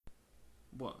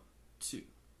One, two,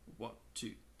 one,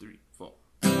 two, three, four.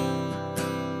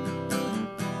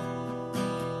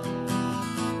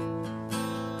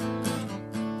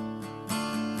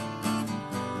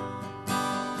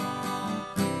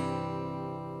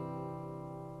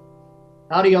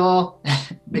 Howdy, y'all.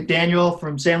 McDaniel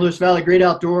from San Luis Valley Great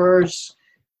Outdoors.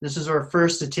 This is our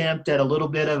first attempt at a little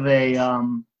bit of a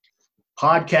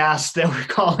podcast that we're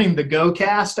calling the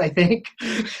GoCast, I think.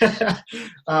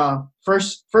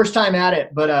 First time at it,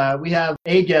 but we have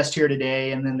a guest here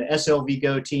today and then the SLV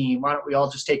Go team. Why don't we all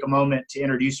just take a moment to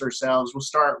introduce ourselves? We'll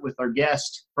start with our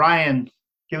guest. Brian,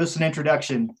 give us an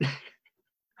introduction.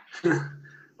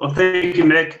 Well, thank you,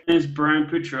 Mick. My name is Brian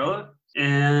Puccerella,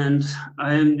 and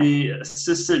I am the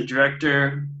Assistant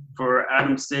Director for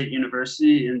Adams State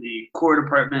University in the core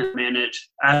department.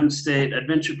 Manage Adams State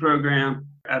Adventure Program,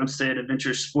 Adams State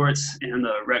Adventure Sports, and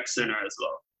the Rec Center as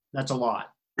well. That's a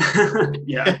lot.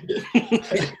 Yeah.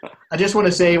 I just want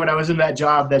to say when I was in that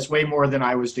job, that's way more than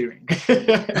I was doing.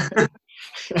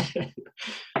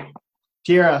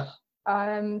 Tierra.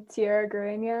 I'm Tierra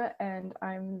Garania, and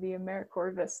I'm the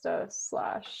AmeriCorps Vista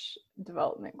 /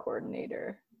 development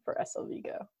coordinator for SLV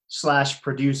Go. /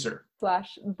 producer. /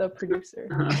 the producer.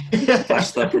 /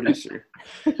 the producer.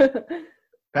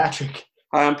 Patrick.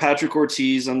 Hi, I'm Patrick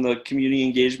Ortiz. I'm the community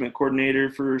engagement coordinator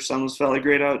for San Luis Valley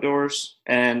Great Outdoors,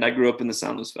 and I grew up in the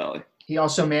San Luis Valley. He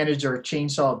also managed our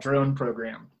chainsaw drone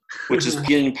program, which is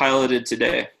being piloted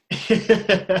today.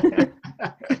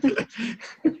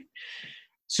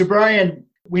 So, Brian,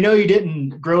 we know you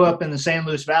didn't grow up in the San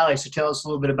Luis Valley, so tell us a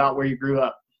little bit about where you grew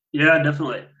up. Yeah,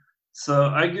 definitely. So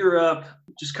I grew up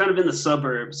just kind of in the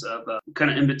suburbs of kind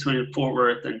of in between Fort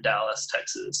Worth and Dallas,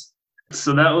 Texas.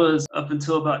 So that was up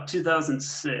until about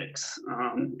 2006.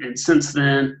 And since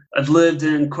then, I've lived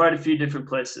in quite a few different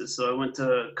places. So I went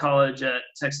to college at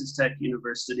Texas Tech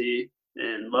University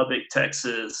in Lubbock,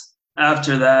 Texas.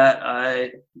 After that,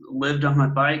 I lived on my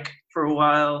bike for a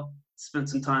while, spent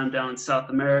some time down in South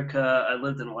America. I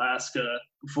lived in Alaska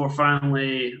before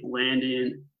finally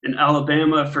landing in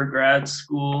Alabama for grad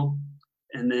school,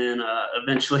 and then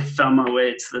eventually found my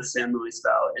way to the San Luis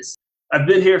Valleys. I've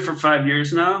been here for 5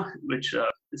 years now, which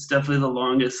is definitely the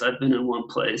longest I've been in one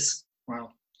place.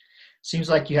 Wow. Seems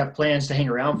like you have plans to hang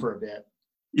around for a bit.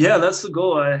 Yeah, that's the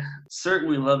goal. I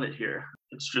certainly love it here.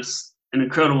 It's just an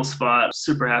incredible spot.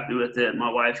 Super happy with it. My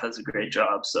wife has a great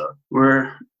job, so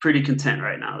we're pretty content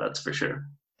right now, that's for sure.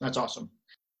 That's awesome.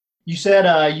 You said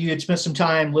you had spent some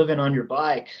time living on your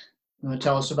bike. You want to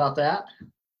tell us about that?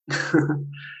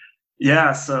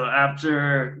 Yeah, so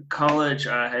after college,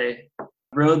 I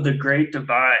rode the Great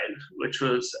Divide, which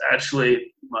was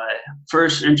actually my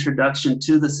first introduction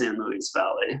to the San Luis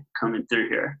Valley coming through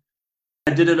here.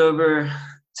 I did it over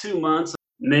 2 months,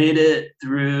 made it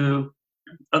through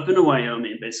up into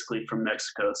Wyoming, basically from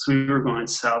Mexico. So we were going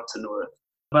south to north.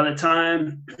 By the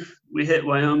time we hit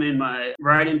Wyoming, my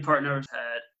riding partner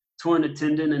had torn a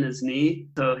tendon in his knee.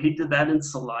 So he did that in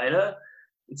Salida.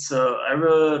 And so I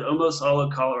rode almost all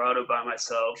of Colorado by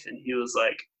myself. And he was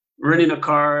like renting a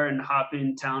car and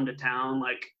hopping town to town.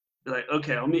 Like,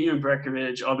 okay, I'll meet you in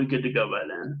Breckenridge. I'll be good to go by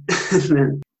then.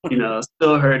 And then,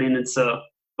 still hurting. And so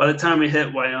by the time we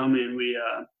hit Wyoming, we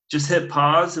just hit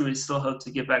pause, and we still hope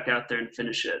to get back out there and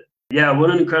finish it. Yeah, what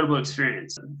an incredible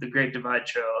experience. The Great Divide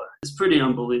Trail is pretty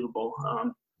unbelievable.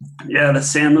 Yeah, the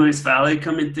San Luis Valley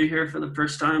coming through here for the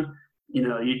first time.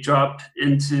 You drop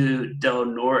into Del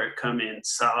Norte coming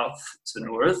south to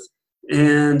north.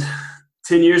 And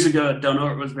 10 years ago, Del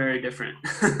Norte was very different.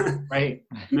 Right.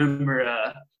 Remember,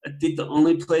 I think the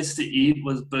only place to eat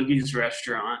was Boogie's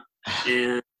Restaurant.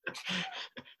 And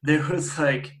there was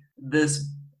like this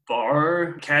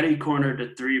bar, catty corner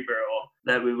to Three Barrel,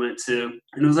 that we went to.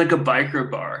 And it was like a biker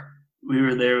bar. We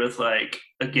were there with like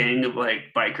a gang of like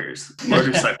bikers,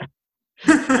 motorcycles.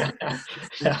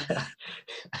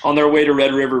 On their way to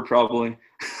Red River, probably.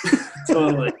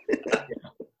 Totally.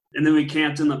 And then we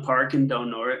camped in the park in Del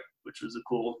Norte, which was a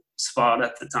cool spot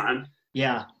at the time.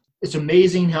 Yeah. It's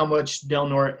amazing how much Del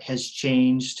Norte has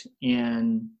changed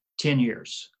in 10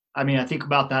 years. I mean, I think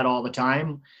about that all the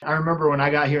time. I remember when I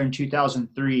got here in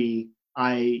 2003,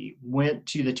 I went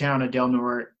to the town of Del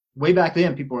Norte. Way back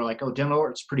then, people were like, oh, Del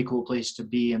Norte's a pretty cool place to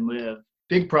be and live.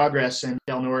 Big progress in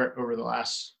Del Norte over the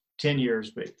last 10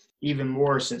 years, but even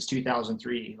more since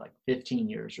 2003, like 15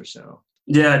 years or so.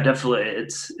 Yeah, definitely.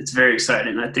 It's very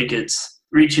exciting. I think it's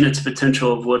reaching its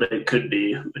potential of what it could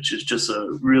be, which is just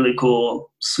a really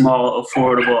cool, small,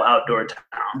 affordable outdoor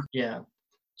town. Yeah.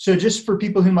 So just for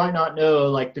people who might not know,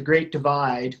 like the Great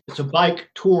Divide, it's a bike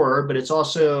tour, but it's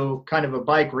also kind of a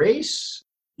bike race.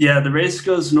 Yeah, the race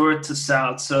goes north to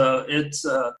south, so it's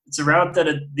a route that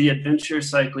the Adventure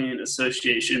Cycling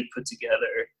Association put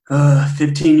together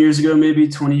 15 years ago, maybe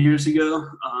 20 years ago.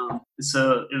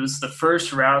 So it was the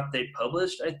first route they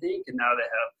published, I think, and now they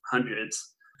have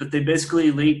hundreds. But they basically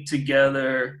link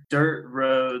together dirt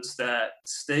roads that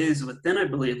stays within, I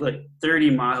believe, like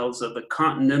 30 miles of the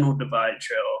Continental Divide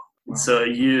Trail. Wow. So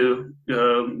you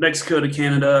go Mexico to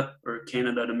Canada or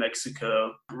Canada to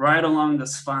Mexico, right along the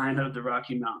spine of the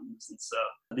Rocky Mountains. And so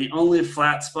the only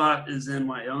flat spot is in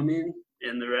Wyoming,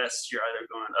 and the rest you're either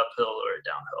going uphill or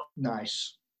downhill.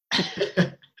 Nice.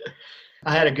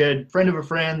 I had a good friend of a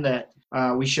friend that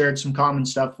we shared some common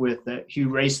stuff with that who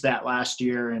raced that last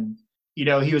year. And, you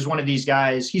know, he was one of these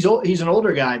guys. He's an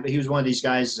older guy, but he was one of these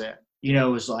guys that, you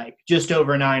know, was like just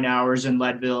over 9 hours in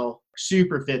Leadville,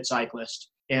 super fit cyclist.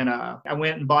 And I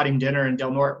went and bought him dinner in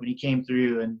Del Norte when he came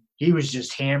through, and he was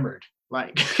just hammered.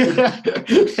 Like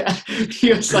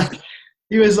he was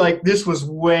like, this was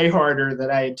way harder than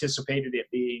I anticipated it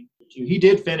being. He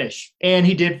did finish, and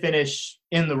he did finish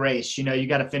in the race. You know, you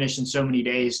got to finish in so many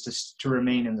days to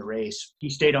remain in the race. He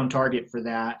stayed on target for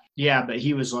that. Yeah, but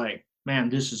he was like, man,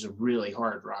 this is a really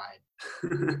hard ride.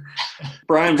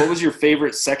 Brian, what was your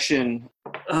favorite section?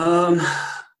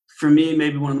 For me,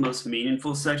 maybe one of the most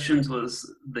meaningful sections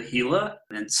was the Gila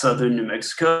in southern New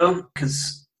Mexico,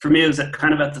 because for me, it was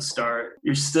kind of at the start.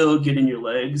 You're still getting your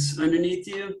legs underneath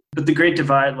you. But the Great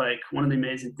Divide, like one of the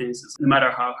amazing things is no matter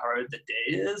how hard the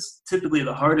day is, typically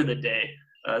the harder the day,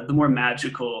 the more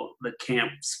magical the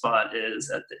camp spot is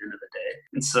at the end of the day.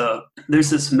 And so there's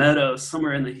this meadow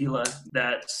somewhere in the Gila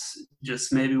that's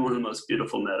just maybe one of the most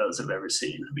beautiful meadows I've ever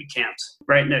seen. We camped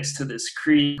right next to this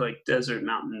creek, like desert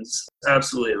mountains.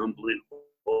 Absolutely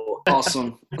unbelievable.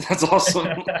 Awesome. That's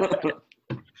awesome.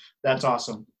 That's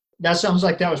awesome. That sounds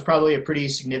like that was probably a pretty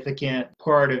significant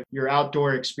part of your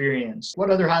outdoor experience. What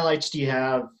other highlights do you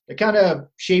have that kind of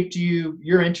shaped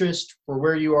your interest for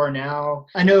where you are now?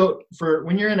 I know for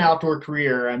when you're in an outdoor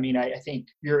career, I mean, I think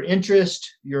your interest,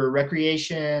 your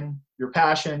recreation, your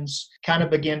passions kind of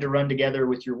begin to run together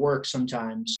with your work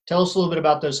sometimes. Tell us a little bit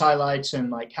about those highlights and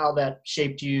like how that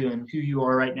shaped you and who you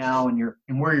are right now and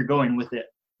where you're going with it.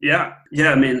 Yeah.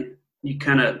 I mean, you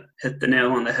kind of hit the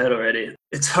nail on the head already.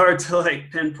 It's hard to like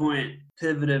pinpoint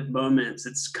pivotive moments.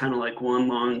 It's kind of like one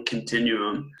long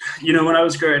continuum. You know, when I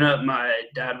was growing up, my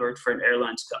dad worked for an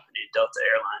airlines company, Delta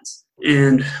Airlines,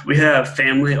 and we have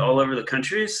family all over the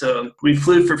country. So we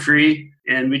flew for free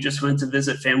and we just went to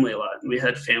visit family a lot. And we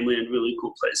had family in really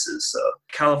cool places. So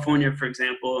California, for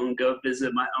example, and go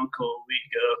visit my uncle.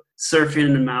 We'd go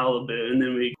surfing in Malibu, and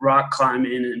then we rock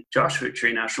climbing in Joshua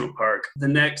Tree National Park. The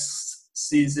next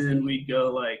season we'd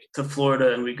go like to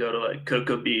Florida and we'd go to like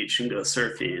Cocoa Beach and go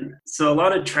surfing. So a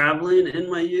lot of traveling in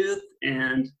my youth,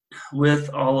 and with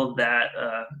all of that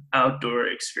outdoor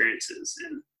experiences.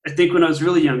 And I think when I was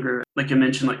really younger, like I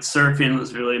mentioned, like surfing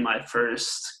was really my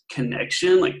first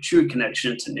connection, like true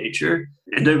connection to nature.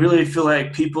 And I really feel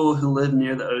like people who live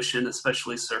near the ocean,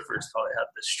 especially surfers, probably have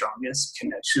the strongest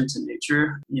connection to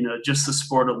nature. You know, just the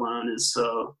sport alone is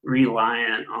so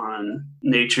reliant on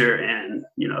nature and,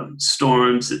 you know,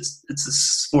 storms. It's a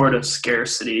sport of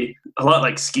scarcity, a lot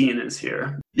like skiing is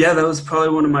here. Yeah, that was probably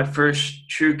one of my first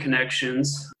true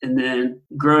connections. And then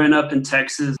growing up in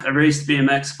Texas, I raced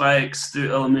BMX bikes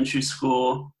through elementary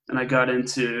school, and I got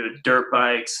into dirt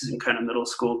bikes in kind of middle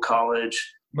school,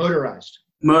 college.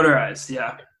 Motorized,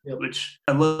 yeah. Yep. Which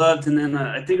I loved. And then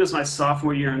I think it was my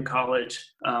sophomore year in college.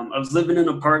 I was living in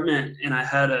an apartment, and I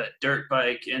had a dirt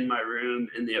bike in my room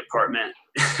in the apartment.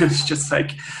 It was just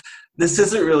like, this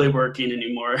isn't really working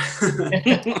anymore.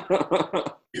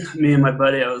 Me and my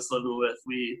buddy I was living with,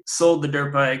 we sold the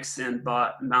dirt bikes and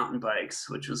bought mountain bikes,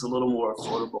 which was a little more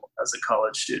affordable as a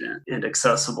college student and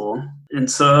accessible.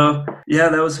 And so, yeah,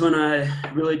 that was when I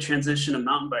really transitioned to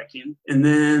mountain biking. And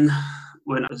then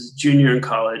when I was a junior in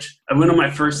college, I went on my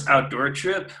first outdoor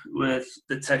trip with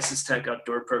the Texas Tech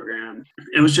outdoor program.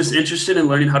 I was just interested in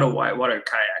learning how to whitewater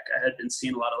kayak. I had been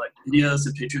seeing a lot of like videos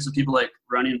and pictures of people like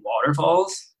running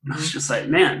waterfalls. I was just like,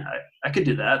 man, I could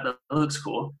do that. That looks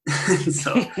cool.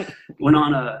 So went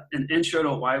on an intro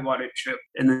to whitewater trip,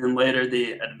 and then later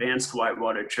the advanced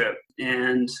whitewater trip.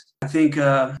 And I think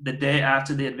the day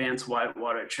after the advanced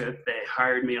whitewater trip, they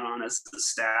hired me on as the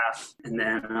staff. And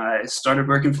then I started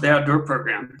working for the outdoor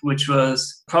program, which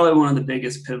was probably one of the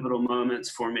biggest pivotal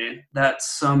moments for me. That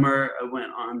summer, I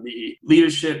went on the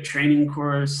leadership training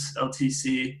course,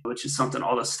 LTC, which is something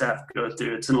all the staff go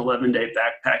through. It's an 11-day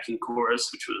backpacking course,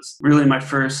 which was really my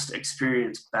first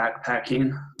experience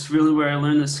backpacking. It's really where I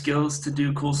learned the skills to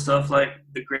do cool stuff like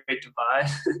the Great Divide.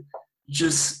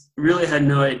 just really had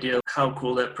no idea how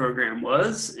cool that program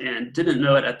was and didn't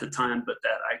know it at the time, but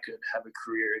that I could have a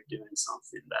career doing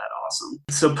something that awesome.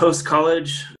 So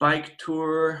post-college bike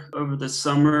tour over the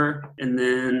summer, and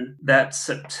then that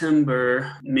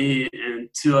September, me and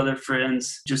two other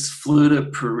friends just flew to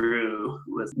Peru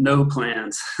with no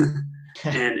plans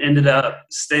and ended up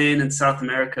staying in South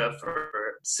America for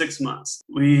 6 months.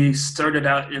 We started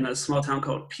out in a small town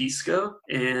called Pisco,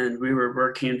 and we were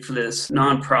working for this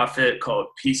nonprofit called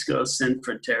Pisco Sin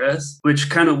Fronteras, which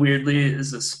kind of weirdly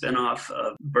is a spinoff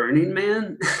of Burning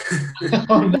Man.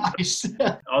 Oh, nice.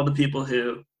 All the people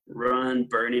who run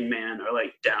Burning Man are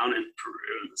like down in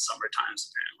Peru in the summer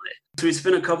times, apparently. So we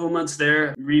spent a couple months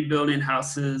there rebuilding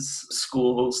houses,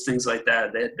 schools, things like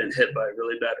that. They had been hit by a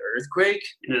really bad earthquake,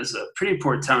 and it was a pretty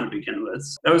poor town to begin with.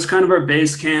 That was kind of our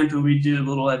base camp, and we do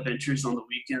little adventures on the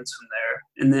weekends from there.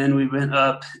 And then we went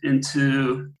up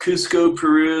into Cusco,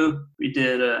 Peru. We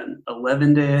did an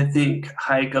 11-day, I think,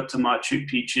 hike up to Machu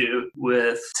Picchu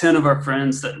with 10 of our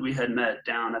friends that we had met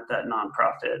down at that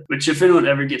nonprofit, which if anyone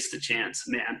ever gets the chance,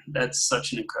 man, that's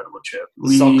such an incredible trip.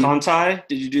 Salcantay?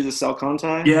 Did you do the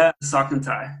Salcantay? Yeah,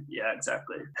 Salcantay. Yeah,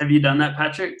 exactly. Have you done that,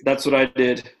 Patrick? That's what I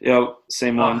did. Yeah,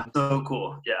 same one. So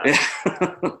cool. Yeah.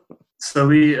 So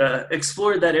we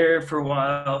explored that area for a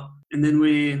while, and then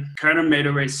we kind of made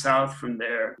our way south from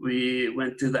there. We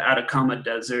went through the Atacama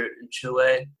Desert in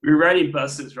Chile. We were riding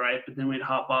buses, right? But then we'd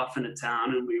hop off into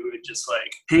town, and we would just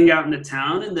like hang out in the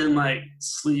town and then like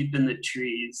sleep in the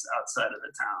trees outside of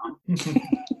the town.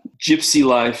 Gypsy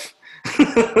life.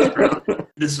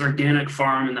 This organic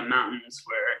farm in the mountains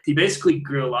where he basically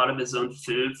grew a lot of his own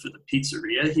food for the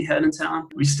pizzeria he had in town.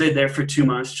 We stayed there for 2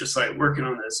 months, just like working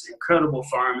on this incredible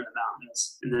farm in the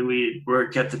mountains. And then we'd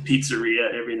work at the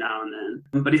pizzeria every now and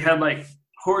then. But he had like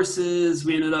horses.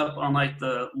 We ended up on like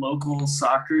the local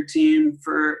soccer team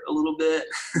for a little bit.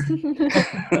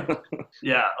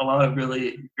 Yeah, a lot of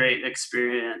really great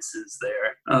experiences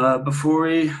there. Before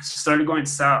we started going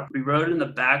south, we rode in the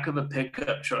back of a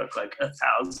pickup truck like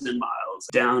 1,000 miles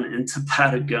down into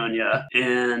Patagonia,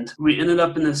 and we ended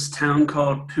up in this town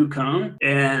called Pucon.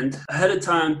 And ahead of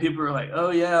time, people were like, "Oh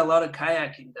yeah, a lot of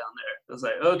kayaking down there." I was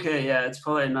like, okay, yeah, it's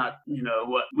probably not,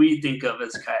 what we think of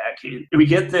as kayaking. And we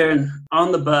get there, and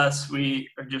on the bus, we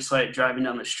are just like driving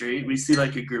down the street. We see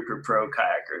like a group of pro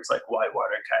kayakers, like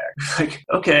whitewater kayakers. Like,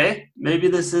 okay, maybe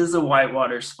this is a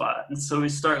whitewater spot. And so we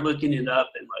start looking it up,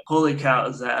 and like, holy cow,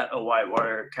 is that a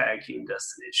whitewater kayaking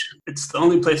destination? It's the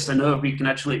only place I know we can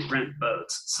actually rent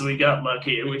boats. So we got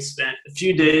lucky, and we spent a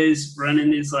few days running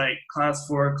these like class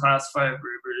 4, class 5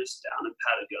 rivers down in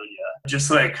Patagonia. Just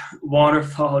like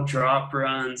waterfall drop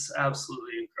runs,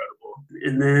 absolutely incredible.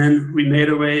 And then we made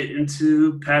our way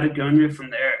into Patagonia from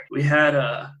there. We had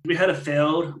a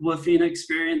failed woofing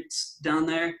experience down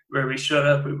there where we showed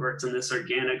up, we worked on this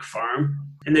organic farm,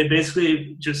 and they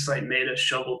basically just like made us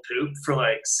shovel poop for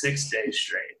like 6 days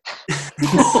straight.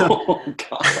 Oh,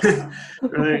 God.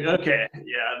 We're like, okay,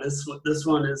 yeah, this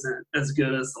one isn't as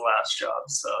good as the last job.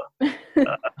 So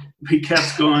we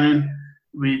kept going.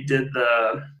 We did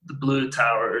the Blue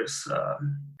Towers,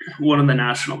 one of the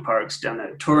national parks down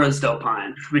there, Torres del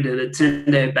Paine. We did a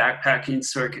 10-day backpacking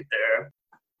circuit there.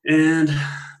 And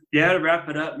yeah, to wrap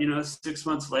it up, 6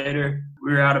 months later,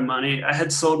 we were out of money. I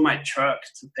had sold my truck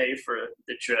to pay for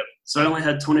the trip. So I only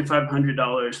had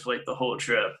 $2,500 for like the whole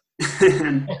trip.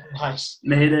 And Nice.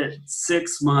 made it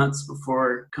 6 months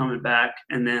before coming back.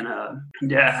 And then,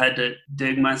 I had to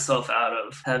dig myself out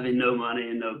of having no money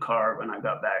and no car when I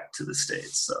got back to the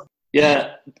States. So.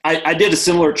 Yeah, I did a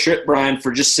similar trip, Brian,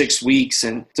 for just 6 weeks,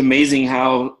 and it's amazing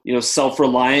how,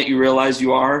 self-reliant you realize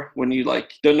you are when you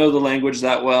don't know the language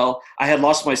that well. I had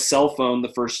lost my cell phone the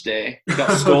first day. It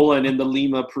got stolen in the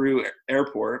Lima, Peru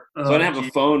airport. So I didn't have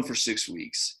a phone for 6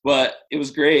 weeks, but it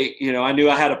was great. I knew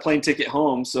I had a plane ticket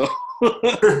home, so.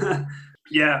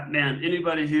 Yeah, man,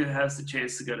 anybody who has the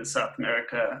chance to go to South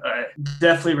America, I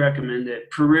definitely recommend it.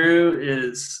 Peru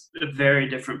is a very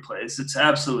different place. It's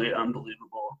absolutely unbelievable.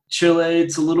 Chile,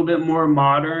 it's a little bit more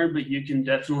modern, but you can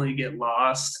definitely get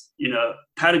lost.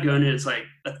 Patagonia is like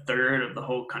a third of the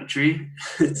whole country.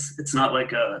 It's not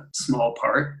like a small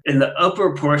part. And the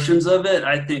upper portions of it,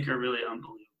 I think, are really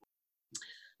unbelievable.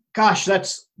 Gosh,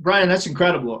 Brian, that's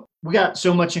incredible. We got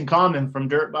so much in common, from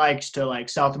dirt bikes to like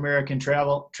South American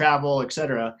travel,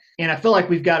 etc. And I feel like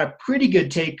we've got a pretty good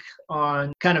take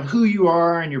on kind of who you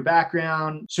are and your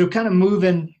background. So kind of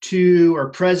moving to our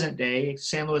present day,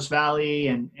 San Luis Valley,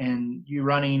 and you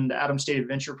running the Adams State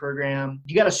Adventure Program.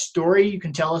 You got a story you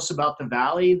can tell us about the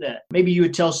Valley that maybe you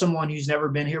would tell someone who's never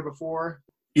been here before?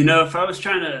 If I was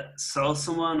trying to sell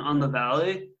someone on the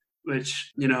Valley,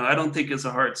 which, I don't think is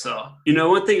a hard sell.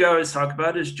 One thing I always talk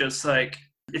about is just like,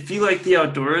 if you like the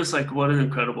outdoors, like what an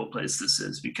incredible place this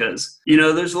is, because,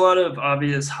 there's a lot of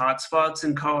obvious hotspots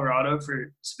in Colorado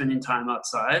for spending time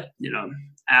outside,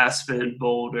 Aspen,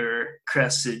 Boulder,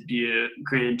 Crested Butte,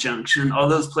 Grand Junction, all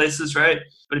those places, right?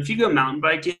 But if you go mountain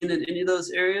biking in any of those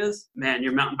areas, man,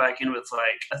 you're mountain biking with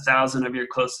like 1,000 of your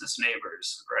closest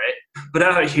neighbors, right? But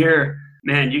out here,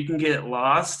 man, you can get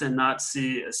lost and not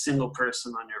see a single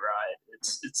person on your ride.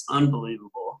 It's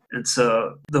unbelievable. And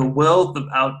so the wealth of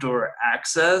outdoor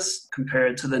access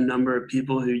compared to the number of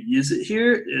people who use it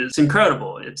here is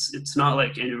incredible. It's not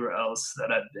like anywhere else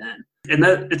that I've been. And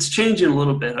that it's changing a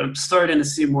little bit. I'm starting to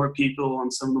see more people on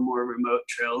some of the more remote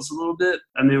trails a little bit.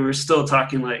 I mean, we're still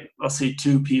talking like, I'll see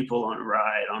 2 people on a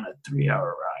ride on a 3-hour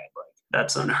ride.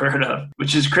 That's unheard of,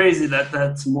 which is crazy that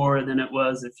that's more than it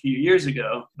was a few years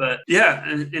ago. But yeah,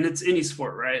 and it's any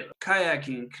sport, right?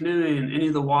 Kayaking, canoeing, any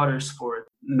of the water sport,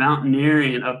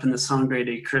 mountaineering up in the Sangre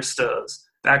de Cristos,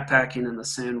 backpacking in the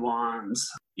San Juans,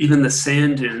 even the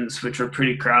sand dunes, which are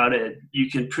pretty crowded,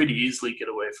 you can pretty easily get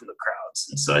away from the crowds.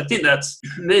 And so I think that's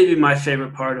maybe my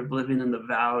favorite part of living in the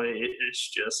valley is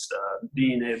just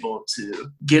being able to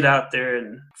get out there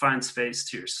and find space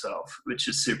to yourself, which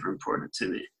is super important to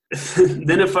me.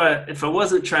 Then if I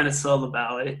wasn't trying to sell the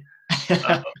valley,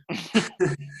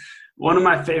 one of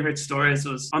my favorite stories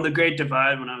was on the Great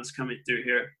Divide when I was coming through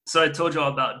here. So I told you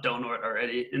all about Del Norte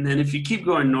already. And then if you keep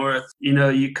going north,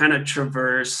 you kind of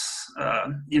traverse,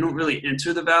 you don't really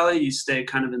enter the valley. You stay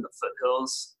kind of in the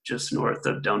foothills just north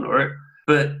of Del Norte.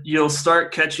 But you'll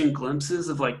start catching glimpses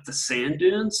of like the sand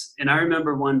dunes. And I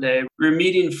remember one day we were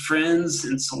meeting friends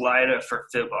in Salida for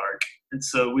Fib Arc. And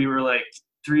so we were like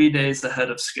 3 days ahead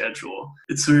of schedule.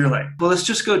 And so we were like, well, let's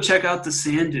just go check out the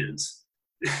sand dunes.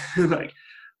 Like,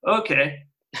 okay.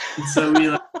 And so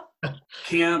we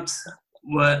camped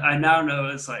what I now know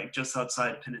is like just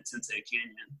outside Penitente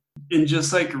Canyon in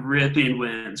just like ripping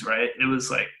winds, right? It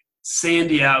was like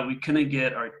sandy out. We couldn't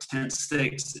get our tent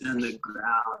stakes in the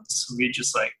ground. So we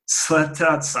just like slept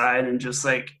outside and just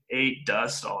like ate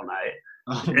dust all night.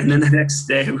 Oh, and then the next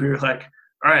day we were like,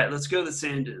 all right, let's go to the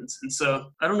sand dunes. And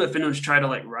so I don't know if anyone's tried to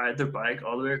like ride their bike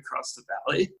all the way across the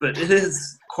valley, but it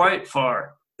is quite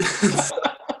far.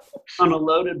 On a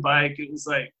loaded bike, it was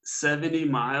like 70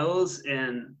 miles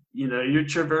and, you're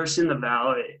traversing the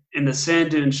valley and the sand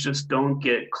dunes just don't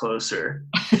get closer.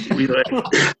 We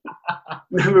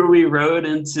remember we rode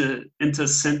into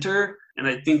Center and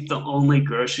I think the only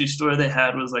grocery store they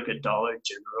had was like a Dollar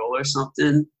General or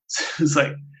something. So it was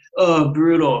like, oh,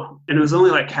 brutal. And it was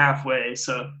only like halfway.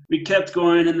 So we kept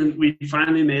going and then we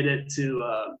finally made it to,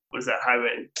 what is that,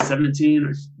 Highway 17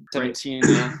 or 17,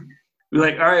 yeah. We're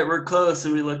like, all right, we're close.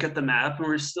 And we look at the map and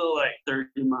we're still like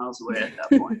 30 miles away at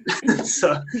that point.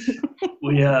 So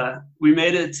we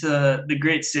made it to the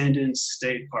Great Sand Dunes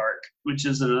State Park, which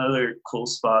is another cool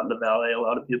spot in the valley a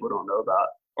lot of people don't know about.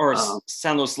 Or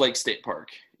San Luis Lake State Park.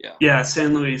 Yeah. Yeah,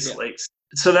 San Luis Lakes.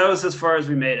 So that was as far as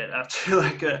we made it after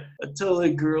like a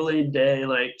totally grueling day,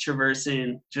 like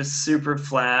traversing just super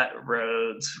flat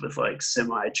roads with like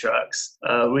semi trucks.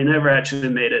 We never actually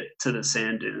made it to the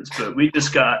sand dunes, but we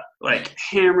just got like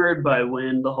hammered by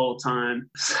wind the whole time.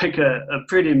 It's like a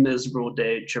pretty miserable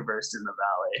day traversing the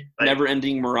valley. Like, never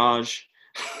ending mirage.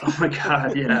 Oh my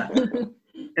God, yeah.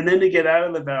 And then to get out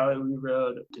of the valley, we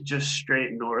rode just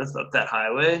straight north up that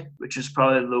highway, which is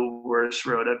probably the worst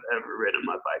road I've ever ridden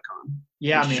my bike on.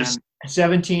 Yeah, man.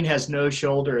 17 has no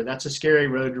shoulder. That's a scary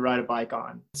road to ride a bike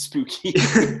on. Spooky.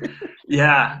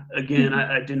 Yeah. Again,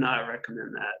 I do not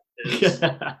recommend that. It's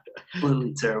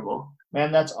completely terrible.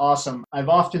 Man, that's awesome. I've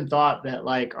often thought that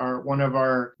like one of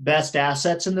our best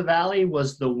assets in the valley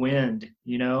was the wind,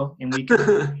 and we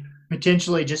could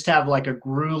potentially just have like a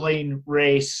grueling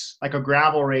race, like a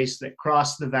gravel race that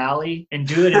crossed the valley and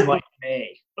do it in like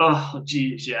May. Oh,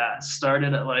 geez, yeah.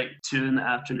 Started at like 2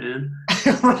 p.m.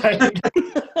 Right.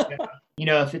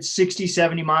 Yeah. If it's 60,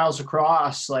 70 miles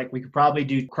across, like we could probably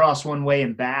do cross one way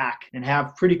and back and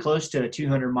have pretty close to a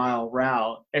 200-mile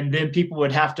route. And then people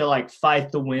would have to like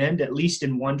fight the wind, at least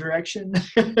in one direction.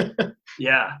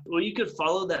 Yeah. Well, you could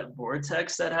follow that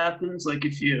vortex that happens. Like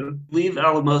if you leave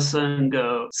Alamosa and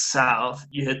go south,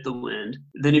 you hit the wind.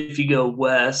 Then if you go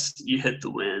west, you hit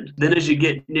the wind. Then as you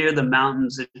get near the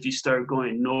mountains, if you start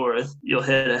going north, you'll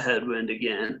hit a headwind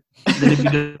again. Then if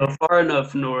you go far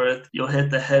enough north, you'll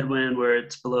hit the headwind where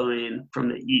it's blowing from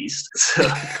the east. So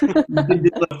you can do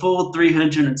a full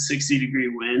 360-degree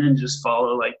wind and just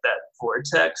follow like that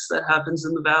vortex that happens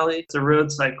in the valley. It's a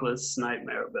road cyclist's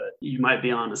nightmare, but you might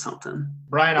be onto something.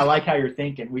 Brian, I like how you're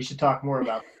thinking. We should talk more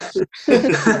about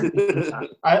this.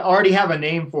 I already have a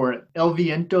name for it. El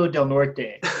Viento del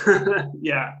Norte.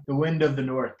 Yeah. The wind of the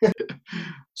north.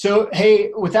 So,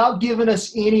 hey, without giving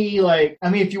us any,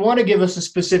 if you want to give us a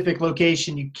specific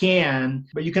location, you can,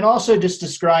 but you can also just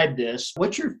describe this.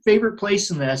 What's your favorite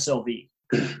place in the SLV?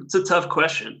 It's a tough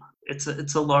question. It's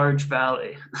a large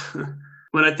valley.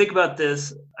 When I think about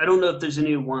this, I don't know if there's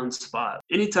any one spot.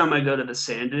 Anytime I go to the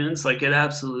sand dunes, it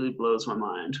absolutely blows my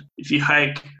mind. If you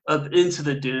hike up into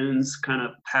the dunes, kind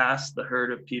of past the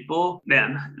herd of people,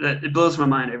 man, it blows my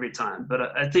mind every time.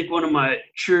 But I think one of my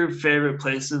true favorite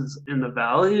places in the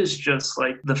valley is just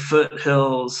the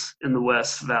foothills in the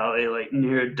West Valley,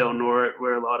 near Del Norte,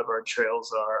 where a lot of our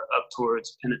trails are up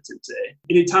towards Penitente.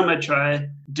 Anytime I try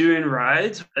doing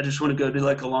rides, I just want to go do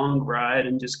a long ride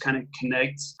and just kind of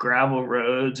connect gravel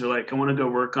roads, or I want to go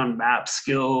work on map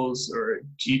skills or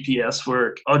GPS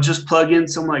work. I'll just plug in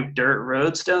some dirt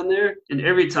roads down there, and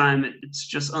every time it's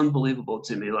just unbelievable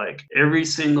to me. Every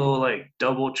single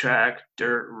double track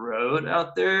dirt road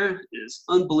out there is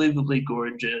unbelievably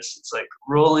gorgeous. It's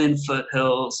rolling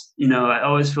foothills. I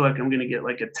always feel like I'm gonna get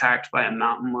attacked by a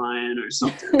mountain lion or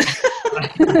something.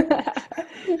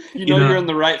 You're in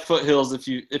the right foothills if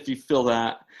you feel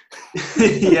that.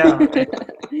 Yeah.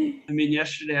 I mean,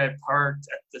 yesterday I parked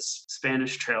at the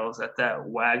Spanish Trails at that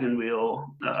wagon wheel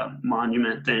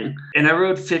monument thing, and I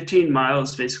rode 15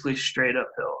 miles basically straight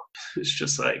uphill. It's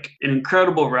just an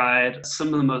incredible ride.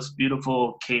 Some of the most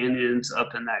beautiful canyons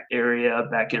up in that area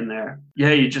back in there.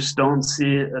 Yeah, you just don't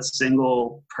see a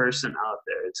single person out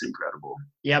there. It's incredible.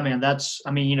 Yeah, man, that's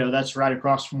right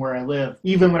across from where I live.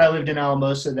 Even when I lived in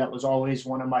Alamosa, that was always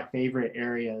one of my favorite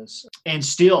areas. And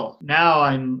still, now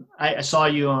I saw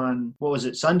you on, what was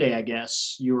it, Sunday, I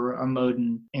guess. You were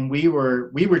unloading, and we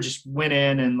were just went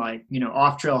in and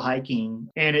off-trail hiking.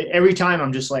 And every time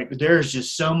I'm just there's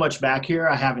just so much back here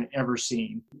I haven't ever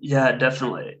seen. Yeah,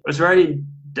 definitely. I was riding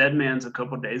Dead Man's a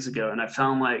couple days ago, and I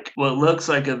found what looks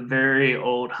like a very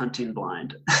old hunting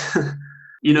blind.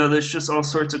 There's just all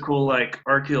sorts of cool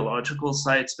archaeological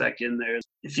sites back in there.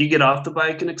 If you get off the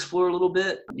bike and explore a little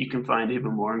bit, you can find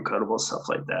even more incredible stuff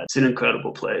like that. It's an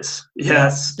incredible place. Yeah,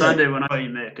 Sunday when I saw you,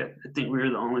 Mick, I think we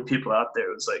were the only people out there.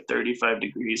 It was 35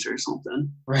 degrees or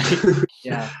something. Right.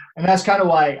 Yeah. And that's kind of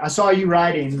why I saw you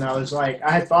riding, and I was I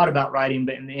had thought about riding,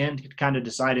 but in the end kind of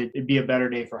decided it'd be a better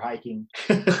day for hiking.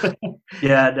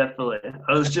 Yeah, definitely.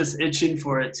 I was just itching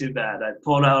for it too bad. I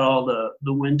pulled out all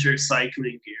the winter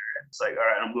cycling gear. It's all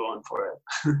right, I'm going for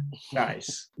it.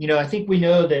 Nice. I think we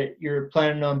know that you're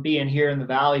planning on being here in the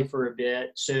Valley for a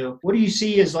bit. So what do you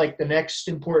see as the next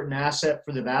important asset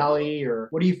for the Valley, or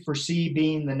what do you foresee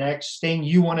being the next thing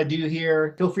you want to do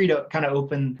here? Feel free to kind of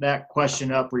open that question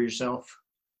up for yourself.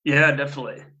 Yeah,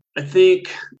 definitely. I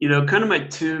think, kind of my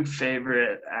two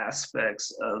favorite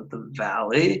aspects of the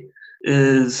Valley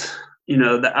is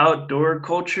the outdoor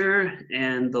culture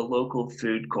and the local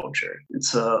food culture. And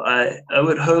so I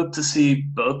would hope to see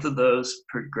both of those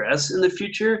progress in the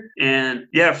future. And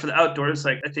yeah, for the outdoors,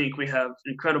 I think we have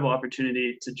incredible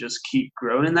opportunity to just keep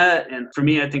growing that. And for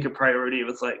me, I think a priority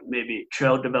with maybe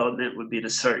trail development would be to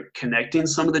start connecting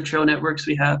some of the trail networks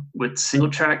we have with single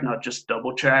track, not just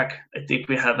double track. I think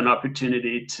we have an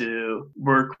opportunity to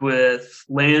work with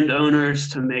landowners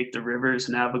to make the rivers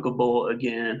navigable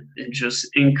again and just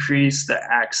increase the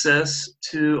access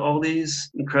to all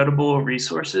these incredible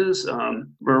resources.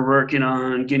 We're working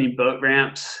on getting boat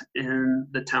ramps in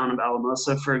the town of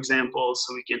Alamosa, for example,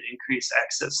 so we can increase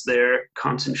access there,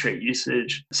 concentrate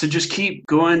usage. So just keep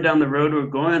going down the road we're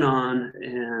going on,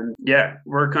 and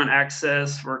work on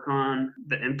access, work on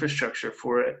the infrastructure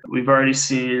for it. We've already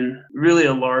seen really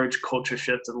a large culture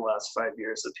shift in the last 5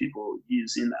 years of people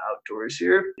using the outdoors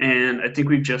here, and I think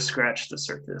we've just scratched the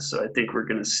surface. So I think we're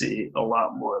going to see a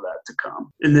lot more of that to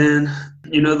come. And then,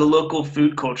 the local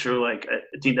food culture, I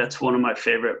think that's one of my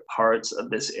favorite parts of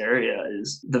this area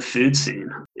is the food scene.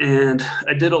 And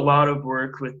I did a lot of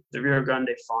work with the Rio Grande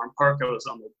Farm Park. I was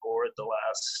on the board the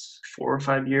last 4 or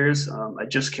 5 years. I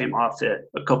just came off it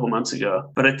a couple months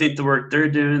ago. But I think the work they're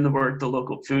doing, the work the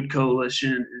local food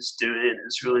coalition is doing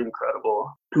is really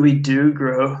incredible. We do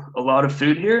grow a lot of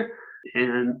food here,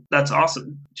 and that's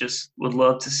awesome. Just would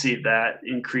love to see that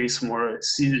increase more,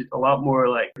 see a lot more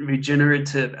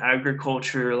regenerative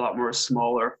agriculture, a lot more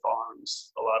smaller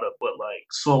farms, a lot of what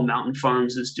Soul Mountain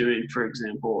Farms is doing, for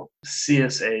example,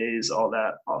 CSAs, all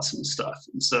that awesome stuff.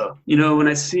 And so, when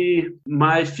I see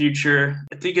my future,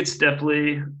 I think it's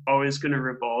definitely always going to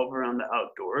revolve around the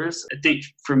outdoors. I think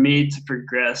for me to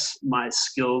progress my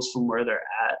skills from where they're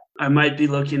at, I might be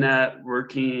looking at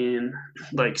working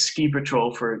like ski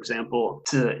patrol, for example,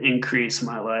 to increase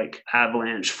my like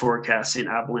avalanche forecasting,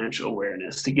 avalanche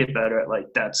awareness, to get better at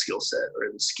like that skill set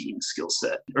or the skiing skill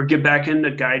set, or get back into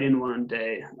guiding one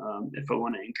day if I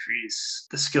want to increase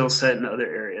the skill set in other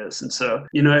areas. And so,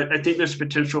 I think there's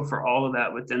potential for all of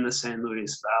that within the San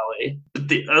Luis Valley. But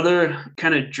the other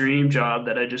kind of dream job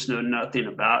that I just know nothing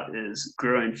about is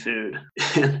growing food.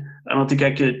 I don't think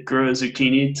I could grow a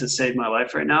zucchini to save my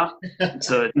life right now.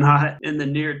 So not in the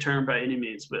near term by any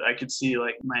means, but I could see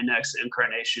like my next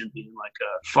incarnation being like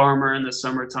a farmer in the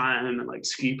summertime and like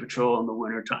ski patrol in the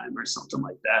wintertime or something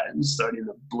like that, and starting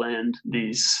to blend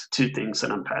these two things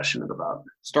that I'm passionate about.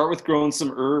 Start with growing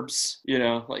some herbs,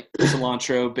 like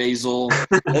cilantro, basil.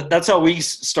 That's how we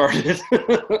started.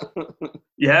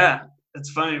 Yeah.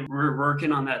 It's funny. We're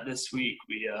working on that this week.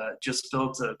 We just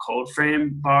built a cold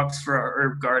frame box for our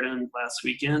herb garden last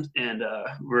weekend, and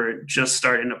we're just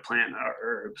starting to plant our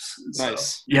herbs.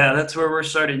 Nice. So, yeah, that's where we're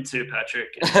starting to, Patrick.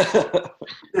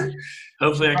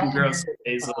 Hopefully I can grow some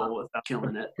basil without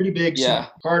killing it. Pretty big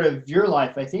part of your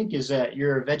life, I think, is that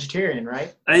you're a vegetarian,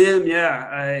 right? I am, yeah.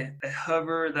 I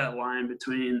hover that line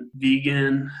between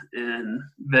vegan and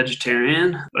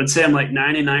vegetarian. I'd say I'm like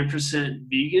 99%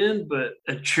 vegan, but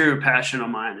a true passion of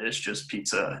mine is just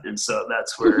pizza. And so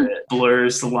that's where it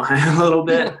blurs the line a little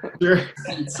bit. Sure.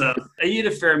 And so I eat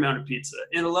a fair amount of pizza.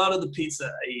 And a lot of the pizza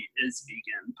I eat is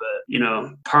vegan, but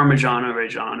Parmigiano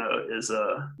Reggiano is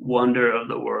a wonder of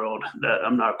the world that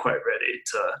I'm not quite ready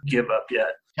to give up yet.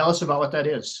 Tell us about what that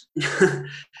is.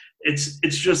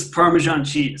 It's just Parmesan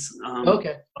cheese.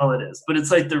 Okay. All it is. But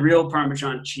it's like the real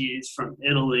Parmesan cheese from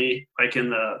Italy, like in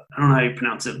the, I don't know how you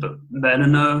pronounce it, but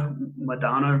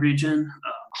Madonna region.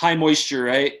 High moisture,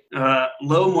 right?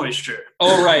 Low moisture.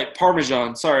 Oh, right.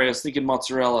 Parmesan. Sorry, I was thinking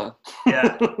mozzarella.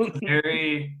 Yeah.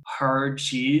 Very hard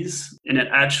cheese. And it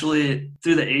actually,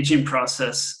 through the aging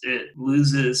process, it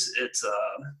loses its,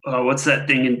 what's that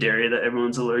thing in dairy that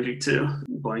everyone's allergic to?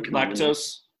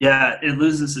 Lactose. Yeah, it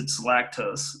loses its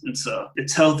lactose. And so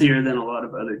it's healthier than a lot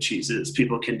of other cheeses.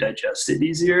 People can digest it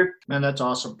easier. Man, that's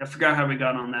awesome. I forgot how we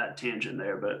got on that tangent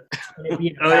there, but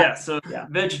Yeah.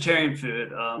 Vegetarian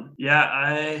food.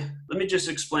 Let me just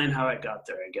explain how I got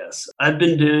there, I guess. I've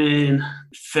been doing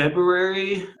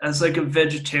February as like a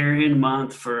vegetarian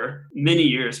month for many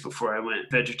years before I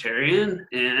went vegetarian.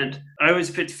 And I always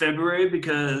picked February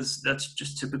because that's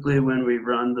just typically when we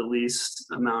run the least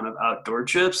amount of outdoor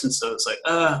trips. And so it's like,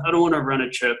 I don't want to run a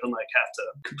trip and like have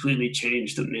to completely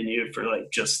change the menu for like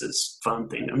just this fun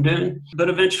thing I'm doing. But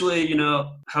eventually,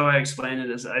 how I explain it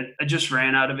is I just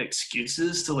ran out of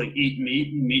excuses to like eat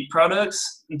meat and meat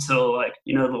products until like,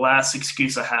 the last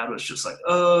excuse I had was just like,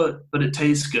 but it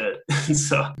tastes good.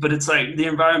 But it's like the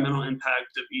environmental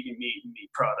impact of eating meat and meat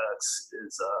products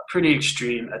is pretty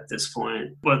extreme at this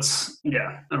point. I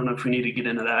don't know if we need to get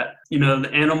into that. The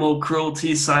animal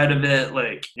cruelty side of it,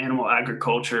 like animal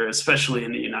agriculture, especially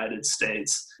in the United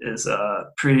States, is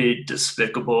pretty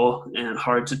despicable and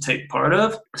hard to take part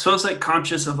of. So I was like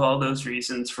conscious of all those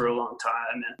reasons for a long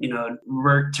time and,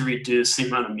 worked to reduce the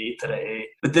amount of meat that I ate.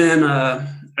 But then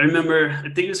I remember, I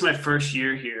think it was my first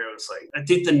year here, I was like, I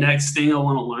think the next thing I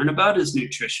want to learn about is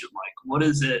nutrition. Like, what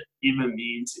does it even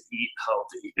mean to eat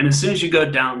healthy? And as soon as you go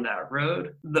down that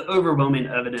road, the overwhelming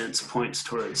evidence points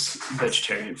towards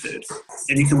vegetarian food.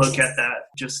 And you can look at that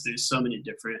just through so many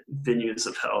different venues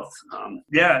of health.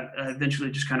 I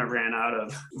eventually just kind of ran out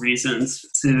of reasons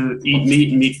to eat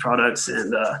meat and meat products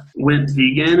and went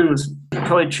vegan, and was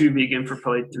probably true vegan for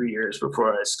probably 3 years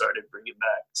before I started bringing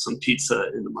back some pizza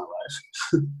into my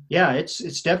life. Yeah,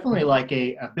 it's definitely like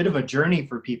a bit of a journey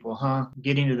for people, huh?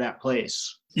 Getting to that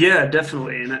place. Yeah,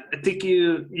 definitely. And I think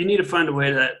you need to find a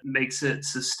way that makes it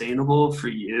sustainable for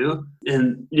you.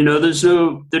 And,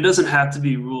 there doesn't have to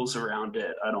be rules around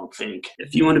it, I don't think.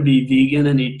 If you want to be vegan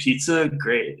and eat pizza,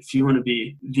 great. If you want to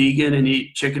be vegan and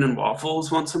eat chicken and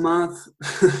waffles once a month,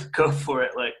 go for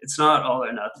it. Like, it's not all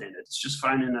or nothing. It's just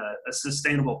finding a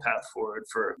sustainable path forward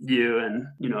for you and,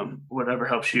 whatever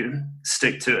helps you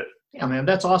stick to it. Yeah, man,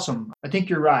 that's awesome. I think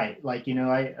you're right. Like,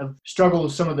 I've struggled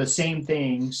with some of the same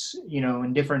things,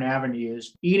 in different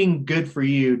avenues. Eating good for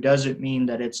you doesn't mean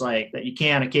that it's like that you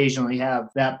can't occasionally have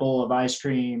that bowl of ice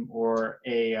cream or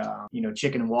a,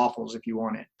 chicken and waffles if you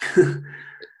want it.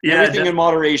 Yeah, everything in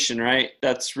moderation, right?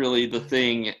 That's really the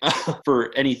thing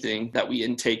for anything that we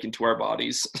intake into our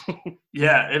bodies.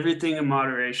 Yeah, everything in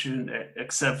moderation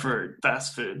except for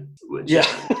fast food, which Yeah.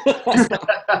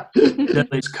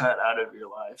 definitely is cut out of your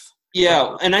life.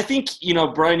 Yeah, and I think,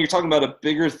 Brian, you're talking about a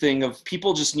bigger thing of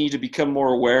people just need to become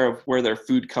more aware of where their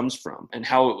food comes from and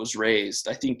how it was raised.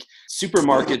 I think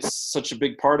supermarkets, such a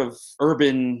big part of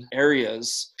urban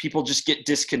areas, people just get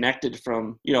disconnected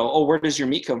from, oh, where does your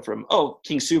meat come from? Oh,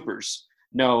 King Soopers.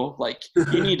 No, like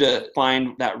you need to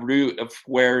find that root of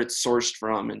where it's sourced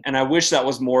from. And I wish that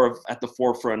was more of at the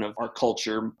forefront of our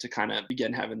culture to kind of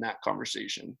begin having that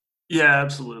conversation. Yeah,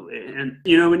 absolutely. And,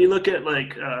 when you look at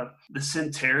like the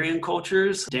centurion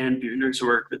cultures, Dan Buettner's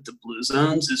work with the Blue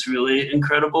Zones is really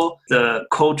incredible. The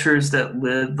cultures that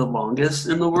live the longest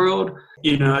in the world,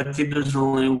 I think there's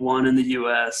only one in the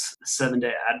U.S.,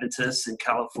 Seven-Day Adventists in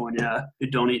California who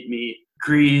don't eat meat.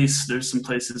 Greece, there's some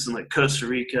places in like Costa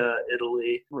Rica,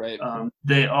 Italy. Right.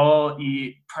 They all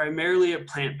eat primarily a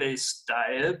plant-based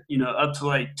diet. Up to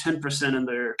like 10% of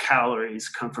their calories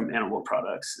come from animal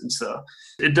products. And so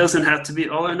it doesn't have to be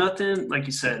all or nothing. Like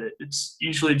you said, it's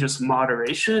usually just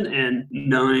moderation and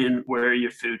knowing where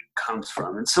your food comes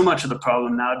from. And so much of the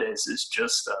problem nowadays is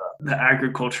just the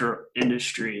agriculture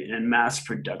industry and mass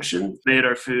production made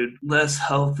our food less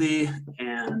healthy,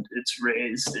 and it's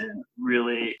raised in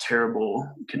really terrible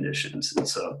conditions. And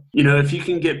so, if you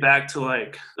can get back to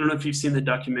like, I don't know if you've seen the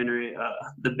documentary,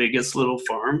 The Biggest Little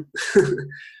Farm.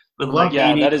 But like,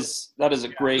 yeah, that is a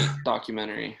great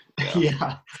documentary.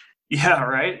 Yeah. Yeah,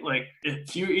 right? Like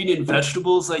if you're eating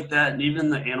vegetables like that and even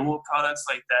the animal products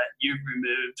like that, you've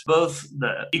removed both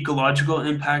the ecological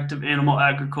impact of animal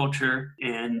agriculture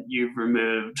and you've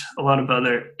removed a lot of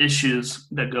other issues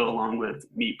that go along with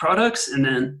meat products. And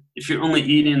then if you're only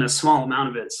eating a small amount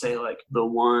of it, say like the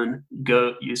one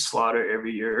goat you slaughter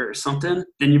every year or something,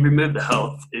 then you remove the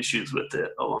health issues with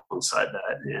it alongside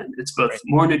that. And it's both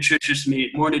more nutritious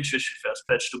meat, more nutritious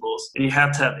vegetables, and you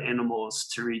have to have animals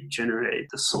to regenerate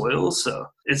the soil. So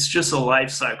it's just a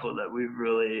life cycle that we've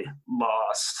really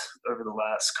lost over the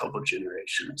last couple of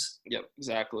generations. Yep,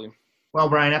 exactly. Well,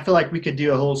 Brian, I feel like we could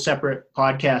do a whole separate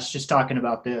podcast just talking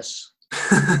about this.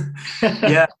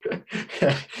 Yeah.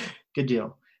 Good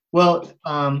deal. Well,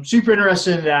 super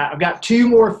interested in that. I've got two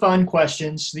more fun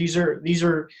questions. These are,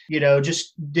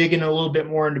 just digging a little bit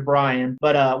more into Brian.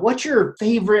 But what's your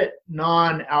favorite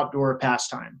non-outdoor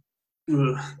pastime?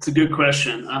 It's a good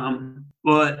question.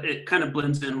 Well, it kind of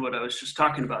blends in what I was just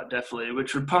talking about, definitely,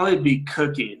 which would probably be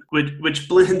cooking, which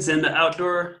blends into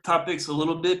outdoor topics a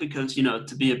little bit because,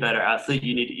 to be a better athlete,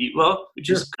 you need to eat well, which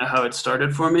is kind of how it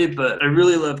started for me. But I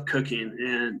really love cooking,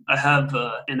 and I have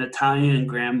an Italian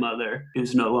grandmother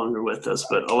who's no longer with us,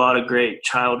 but a lot of great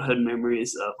childhood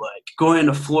memories of like going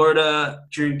to Florida,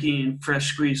 drinking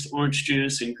fresh squeezed orange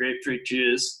juice and grapefruit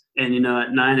juice. And,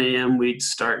 at 9 a.m., we'd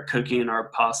start cooking our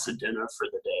pasta dinner for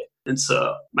the day. And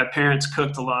so my parents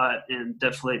cooked a lot and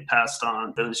definitely passed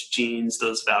on those genes,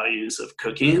 those values of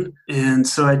cooking. And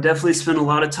so I definitely spent a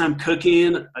lot of time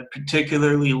cooking. I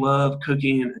particularly love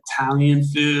cooking Italian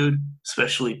food,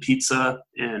 especially pizza.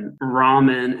 And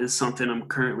ramen is something I'm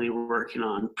currently working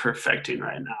on perfecting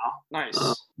right now. Nice.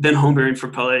 Been homebrewing for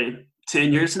probably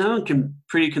 10 years now and can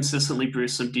pretty consistently brew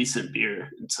some decent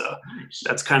beer. And so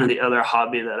that's kind of the other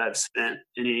hobby that I've spent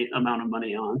any amount of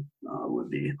money on would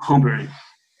be homebrewing.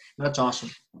 That's awesome.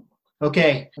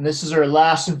 Okay, and this is our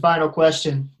last and final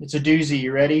question. It's a doozy.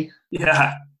 You ready?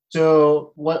 Yeah.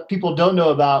 So what people don't know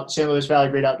about San Luis Valley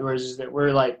Great Outdoors is that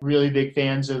we're like really big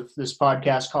fans of this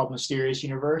podcast called Mysterious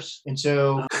Universe. And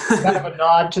so kind of a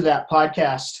nod to that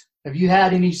podcast. Have you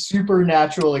had any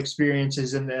supernatural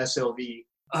experiences in the SLV?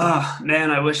 Oh, man,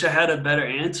 I wish I had a better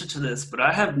answer to this, but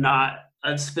I have not.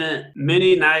 I've spent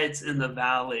many nights in the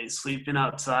valley, sleeping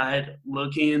outside,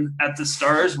 looking at the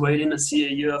stars, waiting to see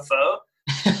a UFO,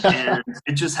 and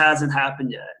it just hasn't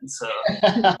happened yet. And so,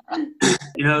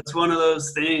 it's one of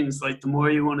those things, like the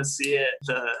more you want to see it,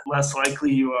 the less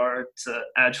likely you are to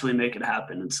actually make it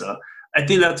happen. And so I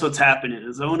think that's what's happening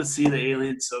is I want to see the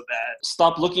aliens so bad.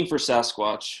 Stop looking for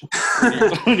Sasquatch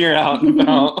when you're out and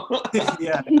about.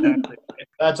 Yeah, exactly.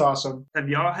 That's awesome. Have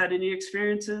y'all had any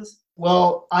experiences?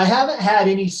 Well, I haven't had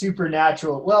any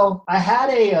supernatural. Well, I've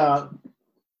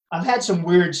had some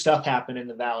weird stuff happen in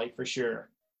the valley for sure.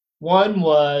 One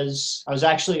was I was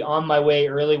actually on my way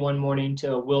early one morning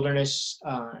to a wilderness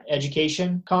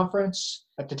education conference.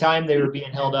 At the time, they were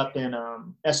being held up in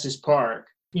Estes Park.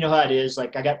 you know how it is.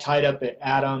 Like I got tied up at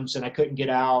Adams and I couldn't get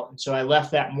out. And so I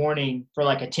left that morning for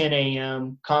like a 10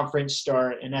 a.m. conference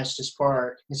start in Estes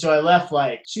Park. And so I left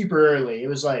like super early. It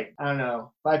was like, I don't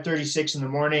know, 5:36 in the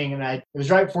morning. And it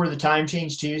was right before the time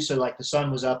change too. So like the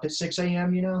sun was up at 6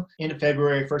 a.m., end of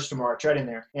February, 1st of March, right in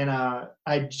there. And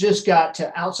I just got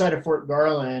to outside of Fort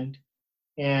Garland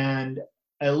and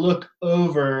I look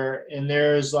over and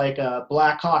there's like a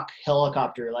Black Hawk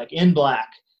helicopter, like in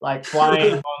black, like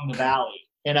flying along the valley.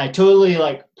 And I totally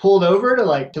like pulled over to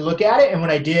look at it. And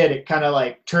when I did, it kind of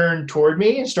like turned toward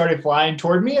me and started flying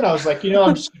toward me. And I was like,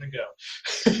 I'm just going to go.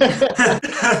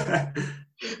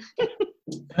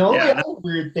 The only other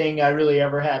weird thing I really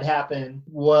ever had happen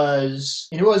was,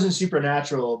 and it wasn't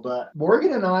supernatural, but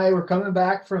Morgan and I were coming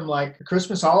back from like a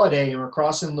Christmas holiday and we're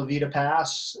crossing Levita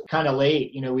Pass kind of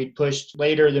late. We'd pushed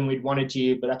later than we'd wanted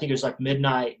to, but I think it was like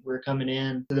midnight. We were coming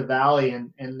in to the valley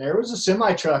and there was a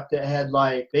semi truck that had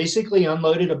like basically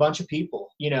unloaded a bunch of people,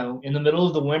 in the middle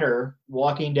of the winter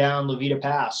walking down Levita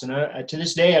Pass. And to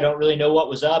this day, I don't really know what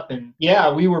was up. And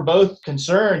yeah, we were both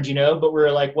concerned, but we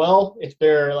were like, well, if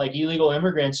they're like illegal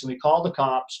immigrants and we call the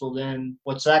cops, well then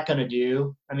what's that going to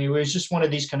do? I mean, it was just one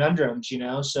of these conundrums,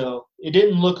 so it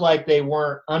didn't look like they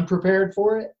weren't unprepared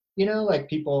for it, like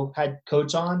people had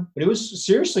coats on, but it was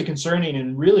seriously concerning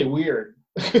and really weird.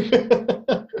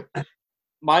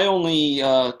 My only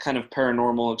kind of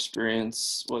paranormal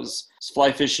experience was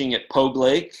fly fishing at Pogue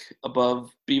Lake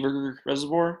above Beaver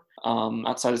Reservoir.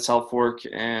 Outside of South Fork,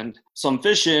 and so I'm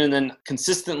fishing and then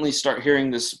consistently start hearing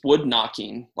this wood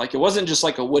knocking. Like it wasn't just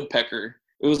like a woodpecker.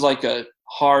 It was like a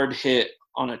hard hit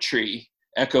on a tree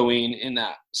echoing in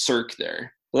that cirque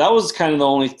there. So that was kind of the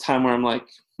only time where I'm like,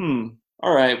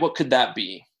 all right, what could that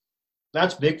be?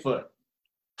 That's Bigfoot.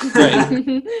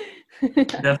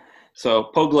 Right. So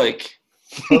Pogue Lake.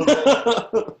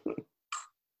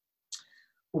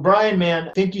 Well, Brian,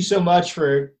 man, thank you so much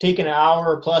for taking an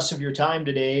hour plus of your time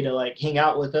today to like hang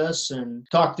out with us and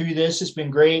talk through this. It's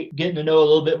been great getting to know a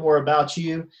little bit more about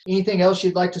you. Anything else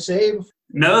you'd like to say?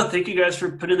 No, thank you guys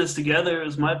for putting this together. It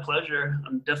was my pleasure.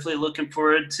 I'm definitely looking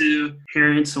forward to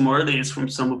hearing some more of these from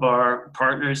some of our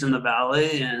partners in the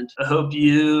Valley. And I hope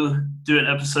you do an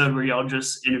episode where y'all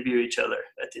just interview each other.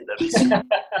 I think that'd be super.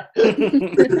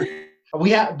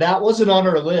 That wasn't on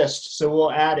our list, so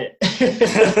we'll add it.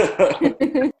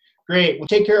 Great. Well,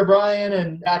 take care of Brian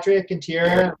and Patrick and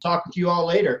Tierra. I'll talk with you all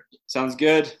later. Sounds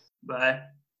good. Bye.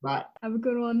 Bye. Have a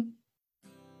good one.